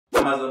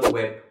Amazon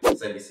Web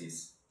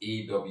Services,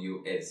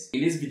 AWS.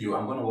 In this video,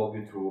 I'm going to walk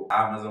you through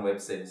Amazon Web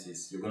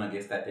Services. You're going to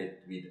get started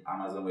with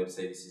Amazon Web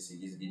Services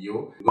in this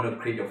video. You're going to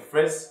create your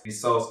first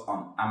resource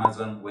on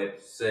Amazon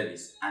Web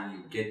Service, and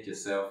you get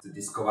yourself to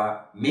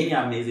discover many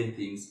amazing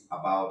things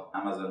about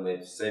Amazon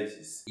Web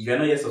Services. If you're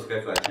not yet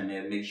subscribed to our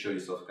channel, make sure you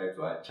subscribe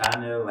to our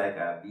channel, like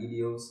our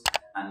videos,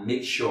 and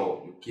make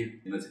sure you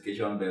keep the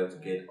notification bell to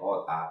get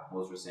all our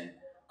most recent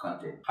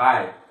content.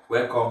 Hi,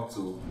 welcome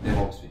to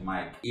DevOps with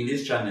Mike. In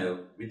this channel,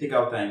 we take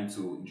our time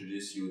to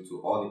introduce you to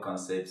all the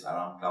concepts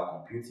around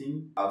cloud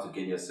computing, how to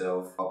get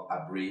yourself up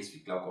abreast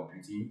with cloud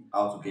computing,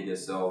 how to get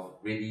yourself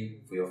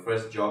ready for your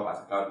first job as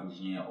a cloud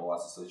engineer or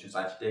as a solutions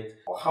architect,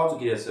 or how to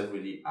get yourself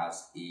ready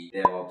as a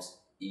DevOps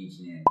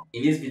engineer.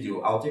 In this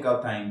video, I'll take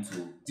our time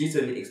to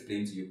detailedly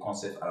explain to you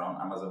concepts around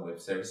Amazon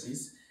Web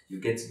Services. You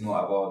get to know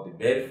about the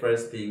very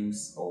first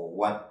things, or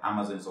what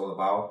Amazon is all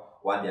about,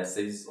 what their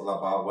services is all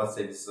about, what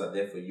services are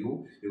there for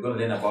you. You're going to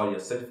learn about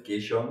your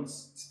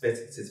certifications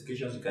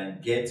you can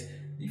get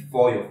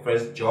before your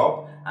first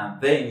job, and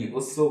then you're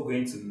also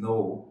going to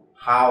know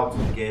how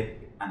to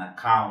get an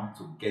account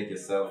to get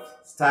yourself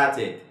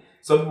started.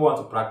 Some people want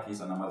to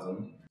practice on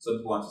Amazon, some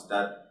people want to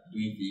start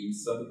doing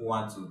things, some people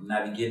want to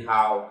navigate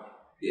how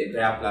the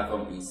entire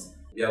platform is.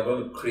 We are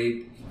going to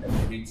create a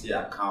free tier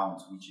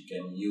account which you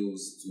can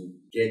use to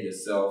get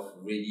yourself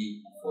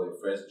ready for your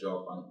first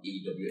job on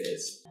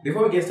AWS.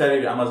 Before we get started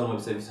with Amazon Web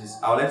Services,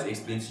 I would like to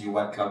explain to you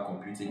what cloud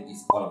computing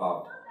is all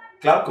about.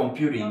 Cloud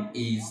computing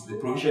is the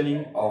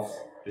provisioning of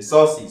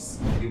resources.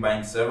 You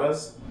buying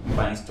servers, you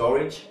buying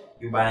storage,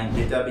 you buying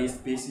database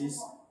spaces,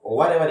 or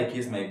whatever the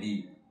case may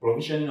be.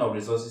 Provisioning of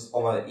resources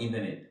over the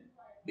internet.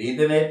 The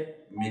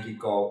internet, we make it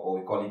call, or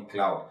we call it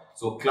cloud.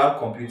 So cloud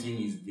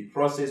computing is the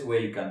process where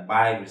you can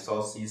buy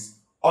resources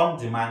on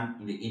demand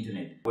in the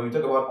internet. When we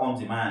talk about on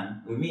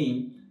demand, we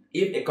mean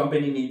if a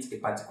company needs a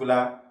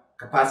particular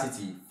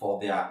capacity for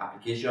their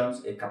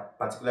applications, a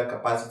particular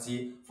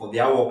capacity for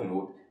their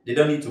workload, they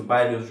don't need to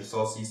buy those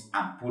resources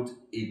and put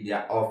in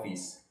their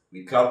office.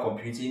 With cloud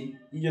computing,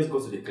 you just go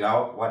to the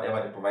cloud,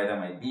 whatever the provider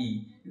might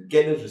be, you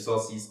get those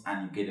resources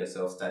and you get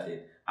yourself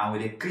started. And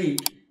with a click,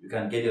 you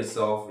can get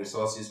yourself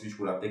resources which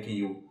would have taken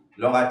you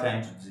longer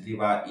time to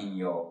deliver in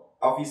your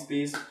office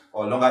space,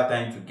 or longer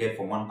time to get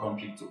from one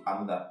country to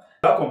another.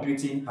 Cloud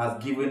computing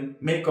has given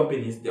many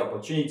companies the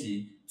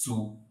opportunity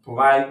to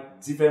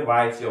provide different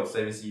variety of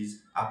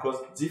services across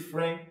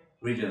different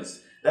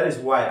regions. That is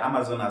why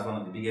Amazon, as one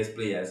of the biggest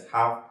players,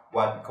 have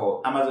what we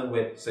call Amazon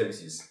Web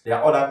Services. There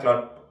are other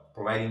cloud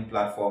providing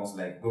platforms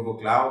like Google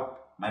Cloud,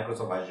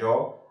 Microsoft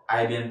Azure,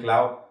 IBM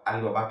Cloud,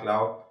 Alibaba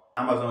Cloud.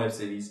 Amazon Web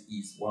Service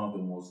is one of the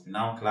most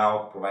renowned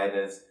cloud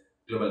providers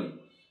globally.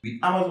 With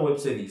Amazon Web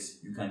Service,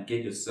 you can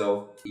get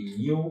yourself a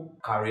new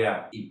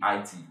career in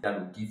IT that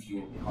will give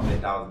you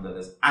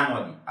 $100,000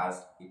 annually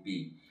as a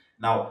pay.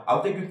 Now,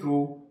 I'll take you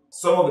through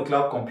some of the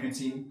cloud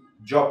computing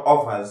job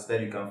offers that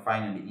you can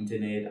find on the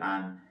internet,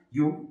 and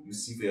you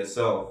see for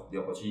yourself the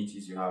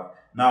opportunities you have.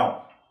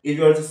 Now, if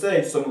you were to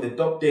search some of the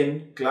top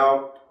 10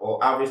 cloud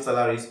or average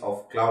salaries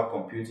of cloud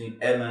computing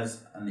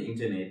earners on the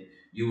internet,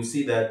 you will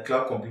see that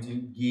cloud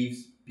computing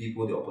gives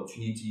people the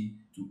opportunity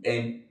to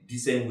earn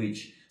decent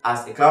wage.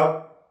 As a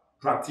cloud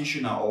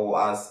practitioner, or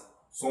as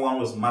someone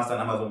who's mastered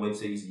Amazon Web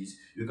Services,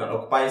 you can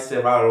occupy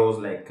several roles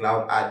like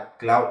cloud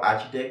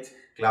architect,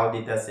 cloud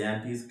data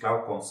scientist,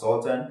 cloud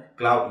consultant,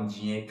 cloud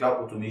engineer, cloud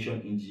automation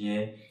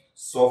engineer,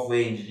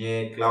 software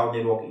engineer, cloud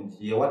network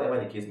engineer, whatever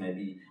the case may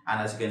be.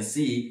 And as you can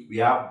see, we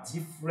have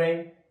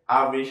different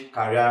average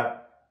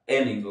career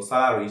earnings or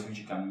salaries which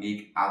you can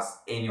make as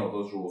any of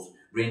those roles,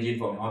 ranging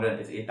from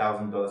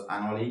 $138,000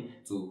 annually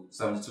to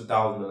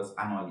 $72,000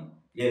 annually.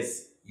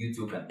 Yes, you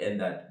too can earn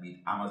that with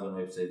Amazon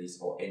Web Service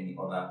or any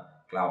other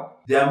cloud.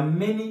 There are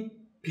many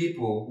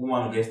people who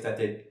want to get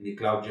started in the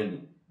cloud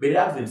journey, but they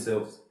ask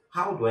themselves,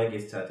 how do I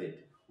get started?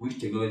 Which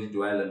technology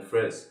do I learn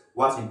first?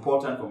 What's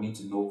important for me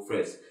to know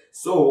first?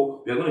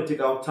 So we are going to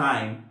take our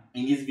time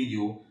in this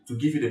video to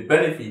give you the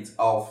benefits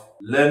of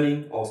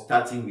learning or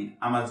starting with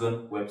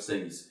Amazon Web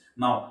Service.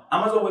 Now,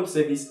 Amazon Web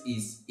Service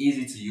is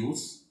easy to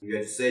use. If you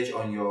have to search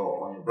on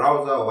your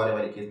browser or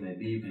whatever the case may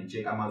be, you can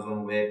check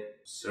Amazon Web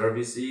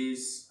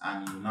Services,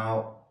 and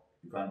now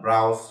you can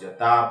browse your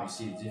tab. You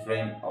see the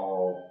different,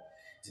 or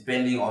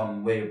depending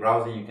on where you're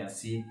browsing, you can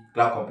see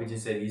cloud computing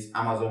service,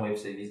 Amazon Web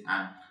Service,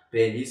 and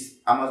this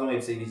Amazon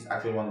Web Service is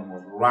actually one of the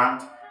most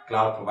ranked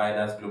cloud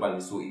providers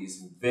globally, so it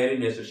is very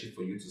necessary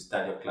for you to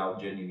start your cloud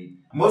journey with.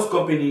 Most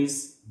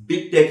companies,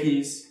 big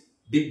techies,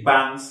 big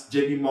banks,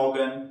 JP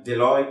Morgan,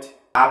 Deloitte,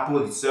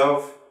 Apple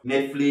itself,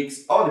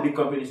 Netflix, all the big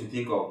companies you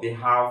think of, they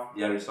have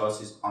their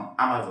resources on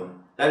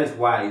Amazon. That is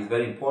why it's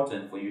very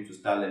important for you to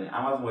start learning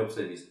Amazon Web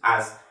Service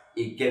as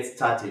it gets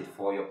started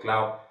for your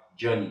cloud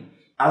journey.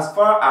 As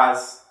far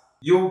as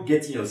you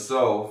getting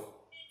yourself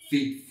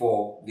fit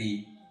for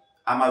the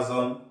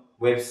Amazon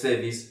Web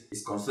Service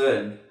is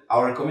concerned,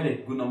 I'll recommend a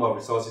good number of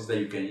resources that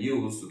you can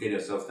use to get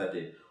yourself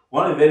started.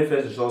 One of the very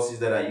first resources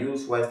that I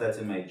used while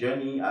starting my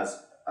journey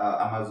as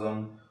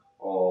Amazon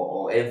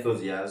or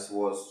enthusiast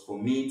was for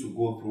me to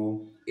go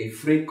through a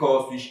free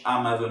course which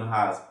Amazon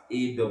has,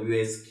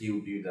 AWS Skill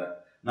Builder.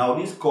 Now,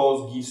 this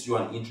course gives you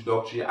an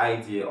introductory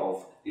idea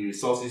of the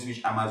resources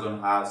which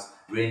Amazon has,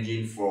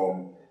 ranging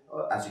from,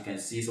 as you can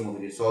see, some of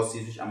the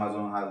resources which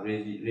Amazon has,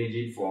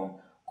 ranging from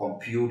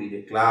compute in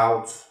the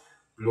cloud,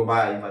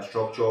 global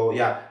infrastructure.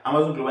 Yeah,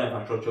 Amazon global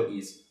infrastructure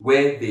is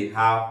where they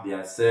have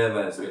their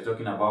servers. We're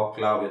talking about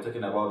cloud, we're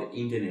talking about the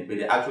internet, but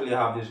they actually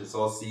have these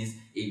resources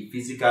in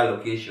physical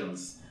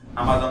locations.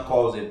 Amazon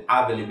calls them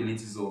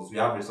availability zones. We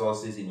have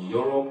resources in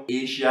Europe,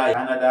 Asia,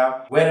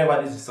 Canada,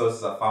 wherever these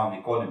resources are found,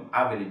 they call them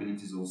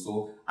availability zones.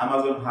 So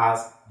Amazon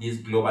has this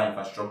global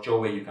infrastructure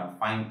where you can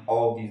find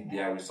all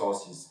their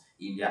resources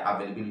in their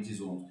availability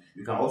zones.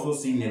 You can also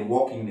see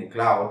networking in the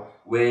cloud,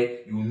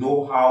 where you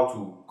know how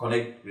to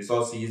connect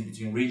resources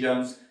between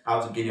regions, how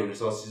to get your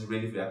resources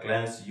ready for your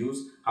clients to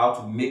use, how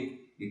to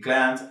make the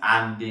client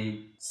and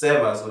the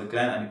servers, or the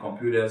client and the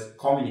computers,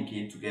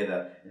 communicate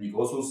together. And you can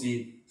also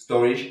see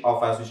storage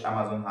offers which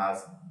Amazon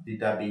has,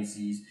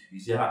 databases. You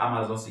see how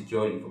Amazon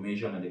secure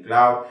information in the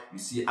cloud. You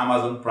see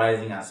Amazon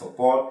pricing and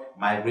support,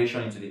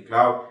 migration into the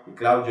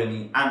cloud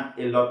journey, and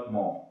a lot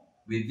more.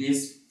 With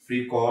this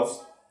free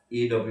course,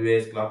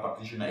 AWS Cloud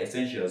Practitioner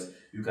Essentials,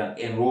 you can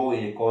enroll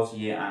in a course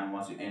here, and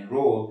once you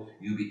enroll,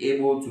 you'll be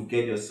able to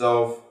get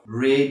yourself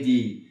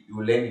ready. You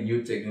will learn the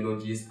new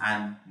technologies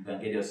and you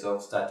can get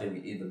yourself started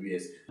with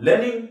AWS.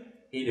 Learning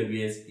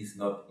AWS is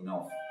not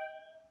enough.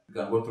 You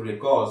can go through the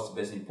course,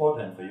 but it's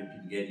important for you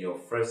to get your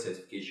first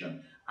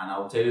certification. And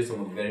I'll tell you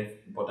some of the very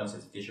important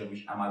certification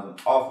which Amazon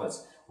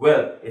offers.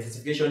 Well, a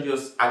certification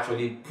just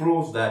actually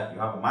proves that you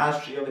have a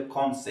mastery of the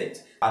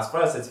concept. As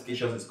far as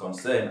certifications is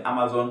concerned,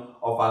 Amazon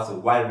offers a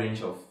wide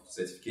range of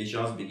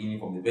certifications, beginning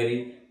from the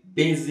very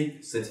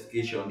basic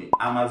certification, the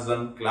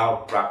Amazon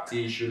Cloud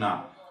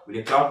Practitioner. With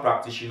the Cloud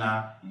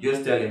Practitioner, you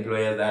just tell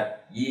employers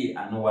that,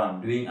 yeah, I know what I'm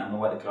doing, I know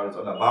what the cloud is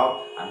all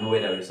about, I know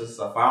where the resources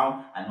are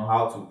found, I know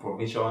how to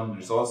provision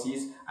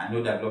resources, I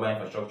know that global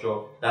infrastructure.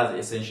 That's the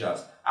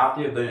essentials.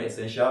 After you've done your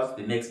essentials,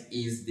 the next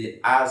is the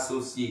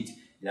associate.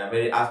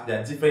 There are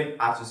different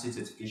associate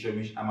certification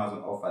which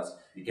Amazon offers.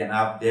 You can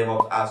have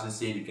DevOps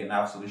associate, you can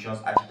have solutions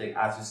architect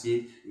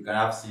associate, you can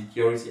have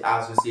security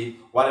associate,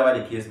 whatever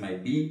the case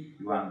might be.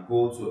 You can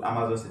go to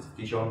Amazon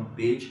certification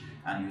page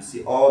and you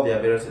see all their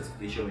various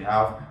certification. We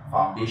have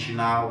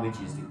foundational, which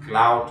is the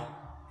cloud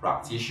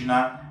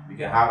practitioner. We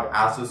can have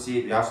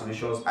associate, we have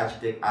solutions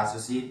architect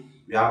associate,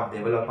 we have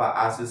developer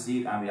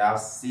associate, and we have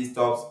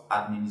systems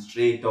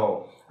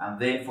administrator. And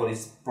then for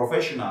this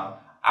professional,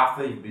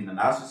 after you've been an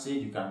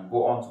associate, you can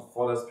go on to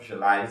further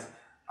specialize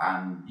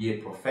and be a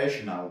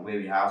professional, where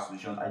we have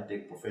solutions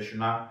architect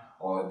professional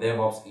or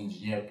DevOps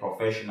engineer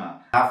professional.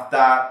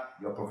 After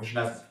your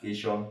professional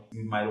certification,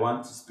 you might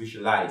want to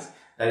specialize.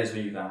 That is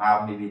where you can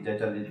have maybe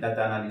data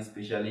analyst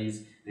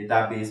specialist,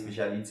 database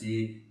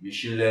specialty,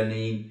 machine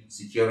learning,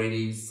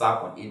 security,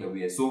 SAP on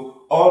AWS.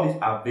 So all these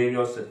are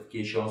various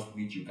certifications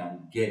which you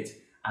can get.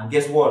 And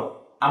guess what?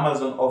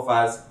 Amazon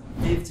offers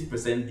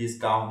 50%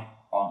 discount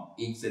on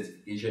each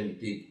certification you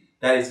take.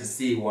 That is to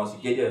say, once you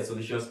get your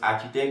solutions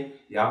architect,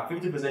 you have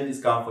 50%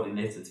 discount for the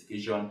next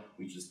certification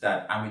which you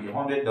start. And with the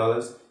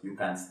 $100, you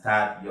can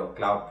start your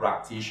cloud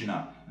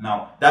practitioner.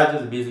 Now, that's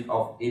just the basic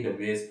of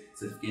AWS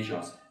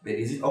certifications. But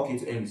is it okay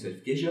to end with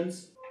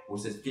certifications? Will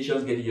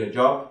certifications get you your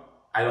job?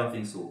 I don't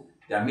think so.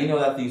 There are many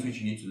other things which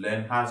you need to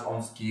learn: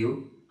 hands-on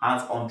skill,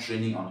 hands-on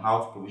training on how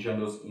to provision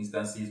those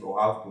instances or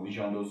how to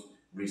provision those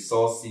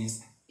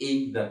resources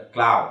in the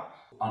cloud.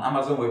 On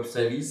Amazon Web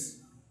Service,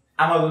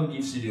 Amazon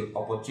gives you the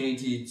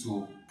opportunity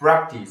to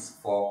practice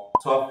for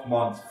 12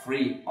 months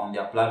free on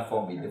their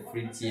platform with the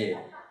free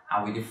tier.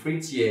 And with the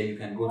free tier, you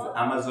can go to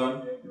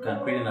Amazon, you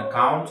can create an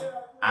account,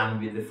 and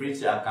with the free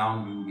tier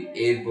account, you will be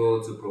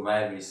able to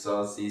provide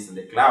resources in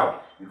the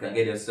cloud. You can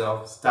get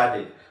yourself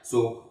started.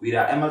 So with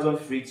our Amazon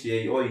free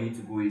tier, all you need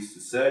to do is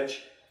to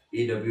search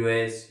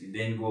AWS, you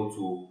then go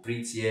to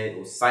free tier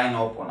or sign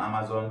up on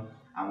Amazon.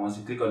 And once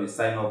you click on the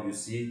sign up, you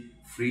see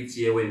free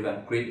tier where you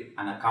can create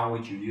an account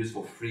which you use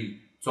for free.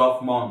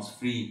 12 months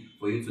free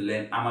for you to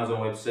learn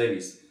Amazon Web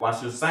Service.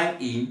 Once you sign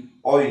in,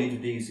 all you need to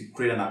do is to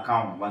create an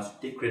account. Once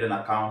you create an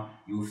account,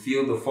 you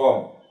fill the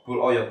form, put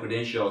all your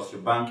credentials,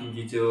 your banking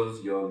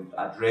details, your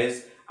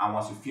address, and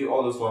once you fill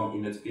all those forms, a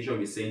notification will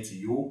be sent to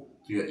you,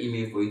 to your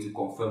email, for you to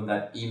confirm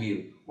that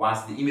email.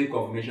 Once the email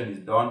confirmation is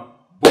done,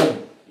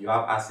 boom, you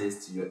have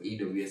access to your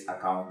AWS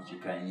account which you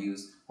can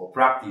use for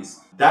practice.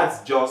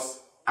 That's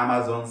just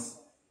Amazon's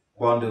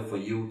bundle for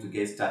you to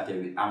get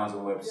started with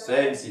Amazon Web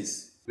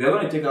Services. We are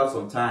going to take out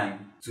some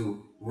time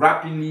to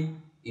rapidly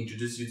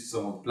introduce you to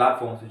some of the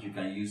platforms which you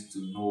can use to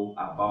know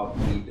about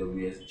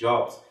AWS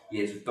jobs.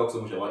 Yes, we've talked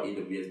so much about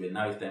AWS, but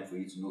now it's time for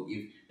you to know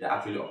if there are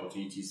actually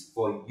opportunities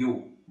for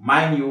you.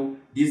 Mind you,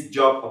 these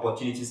job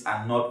opportunities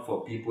are not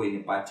for people in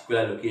a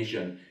particular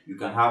location. You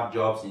can have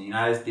jobs in the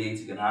United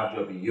States, you can have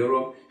jobs in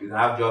Europe, you can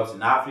have jobs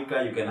in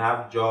Africa, you can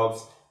have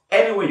jobs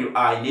Anywhere you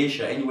are in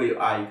Asia, anywhere you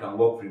are, you can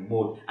work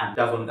remote, and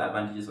that's one of the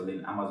advantages of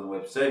the Amazon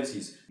Web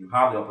Services. You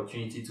have the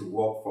opportunity to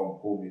work from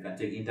home. You can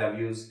take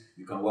interviews,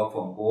 you can work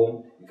from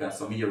home, you can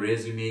submit your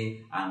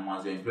resume, and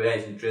once your employer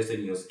is interested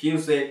in your skill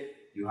set,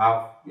 you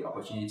have the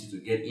opportunity to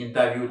get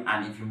interviewed,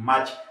 and if you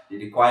match the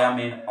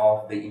requirement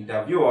of the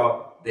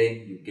interviewer,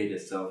 then you get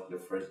yourself your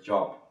first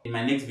job. In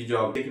my next video,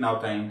 I'll be taking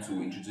out time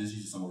to introduce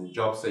you to some of the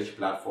job search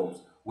platforms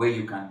where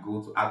you can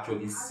go to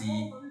actually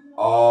see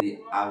all the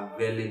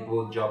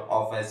available job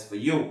offers for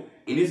you.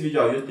 In this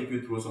video, I'll just take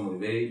you through some of the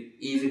very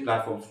easy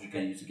platforms you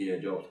can use to get your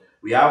jobs.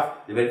 We have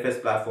the very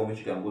first platform which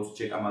you can go to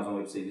check Amazon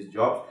Web Service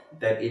jobs. You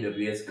type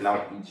AWS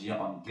Cloud Engineer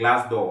on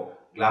Glassdoor.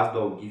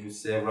 Glassdoor will give you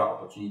several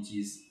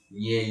opportunities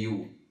near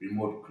you,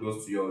 remote,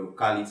 close to your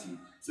locality.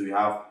 So we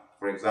have,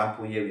 for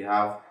example, here we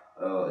have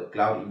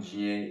cloud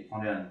engineer,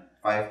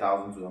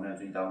 $105,000 to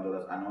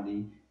 $120,000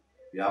 annually.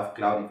 We have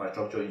cloud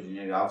infrastructure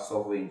engineer, we have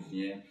software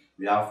engineer,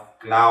 we have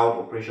cloud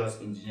operations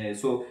engineer.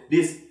 So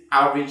this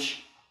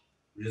average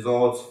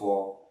results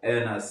for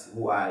earners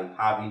who are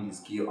having the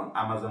skill on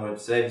Amazon Web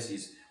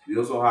Services. We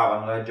also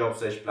have another job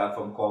search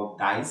platform called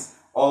Dice.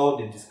 All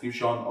the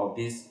description of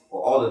this,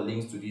 or all the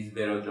links to these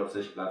various job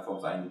search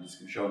platforms are in the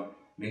description.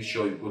 Make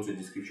sure you go to the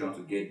description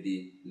to get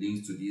the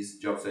links to these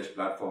job search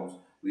platforms.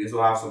 We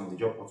also have some of the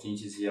job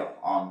opportunities here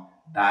on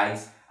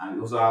Dice, and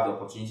we also have the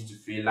opportunity to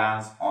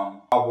freelance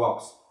on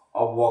Upwork.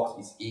 Upwork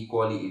is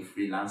equally a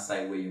freelance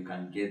site where you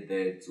can get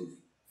there to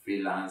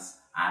freelance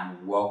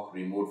and work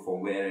remote from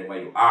wherever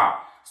you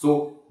are.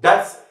 So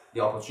that's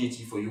the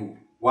opportunity for you.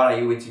 What are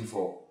you waiting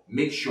for?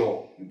 Make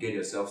sure you get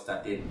yourself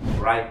started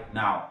right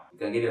now. You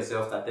can get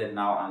yourself started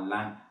now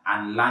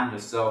and land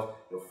yourself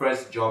your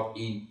first job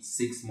in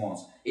 6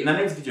 months. In the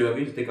next video, we're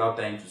going to take our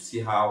time to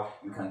see how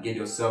you can get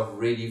yourself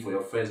ready for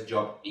your first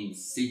job in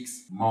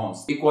 6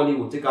 months. Equally,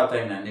 we'll take our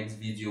time in the next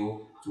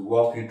video to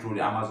walk you through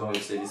the Amazon Web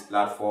Service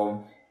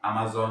platform,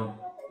 Amazon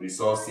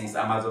resources,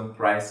 Amazon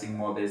pricing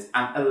models,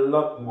 and a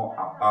lot more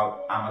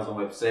about Amazon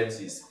Web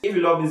Services. If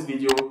you love this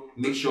video,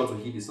 make sure to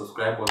hit the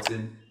subscribe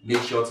button.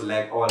 Make sure to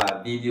like all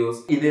our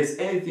videos. If there's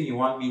anything you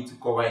want me to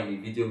cover in the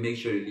video, make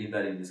sure you leave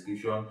that in the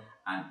description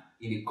and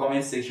in the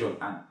comment section,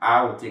 and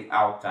I will take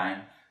out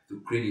time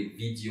to create a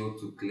video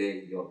to clear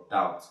your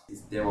doubts.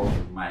 It's there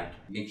with Mike.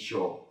 Make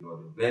sure you're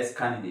the best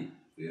candidate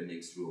for your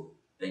next role.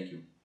 Thank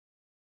you.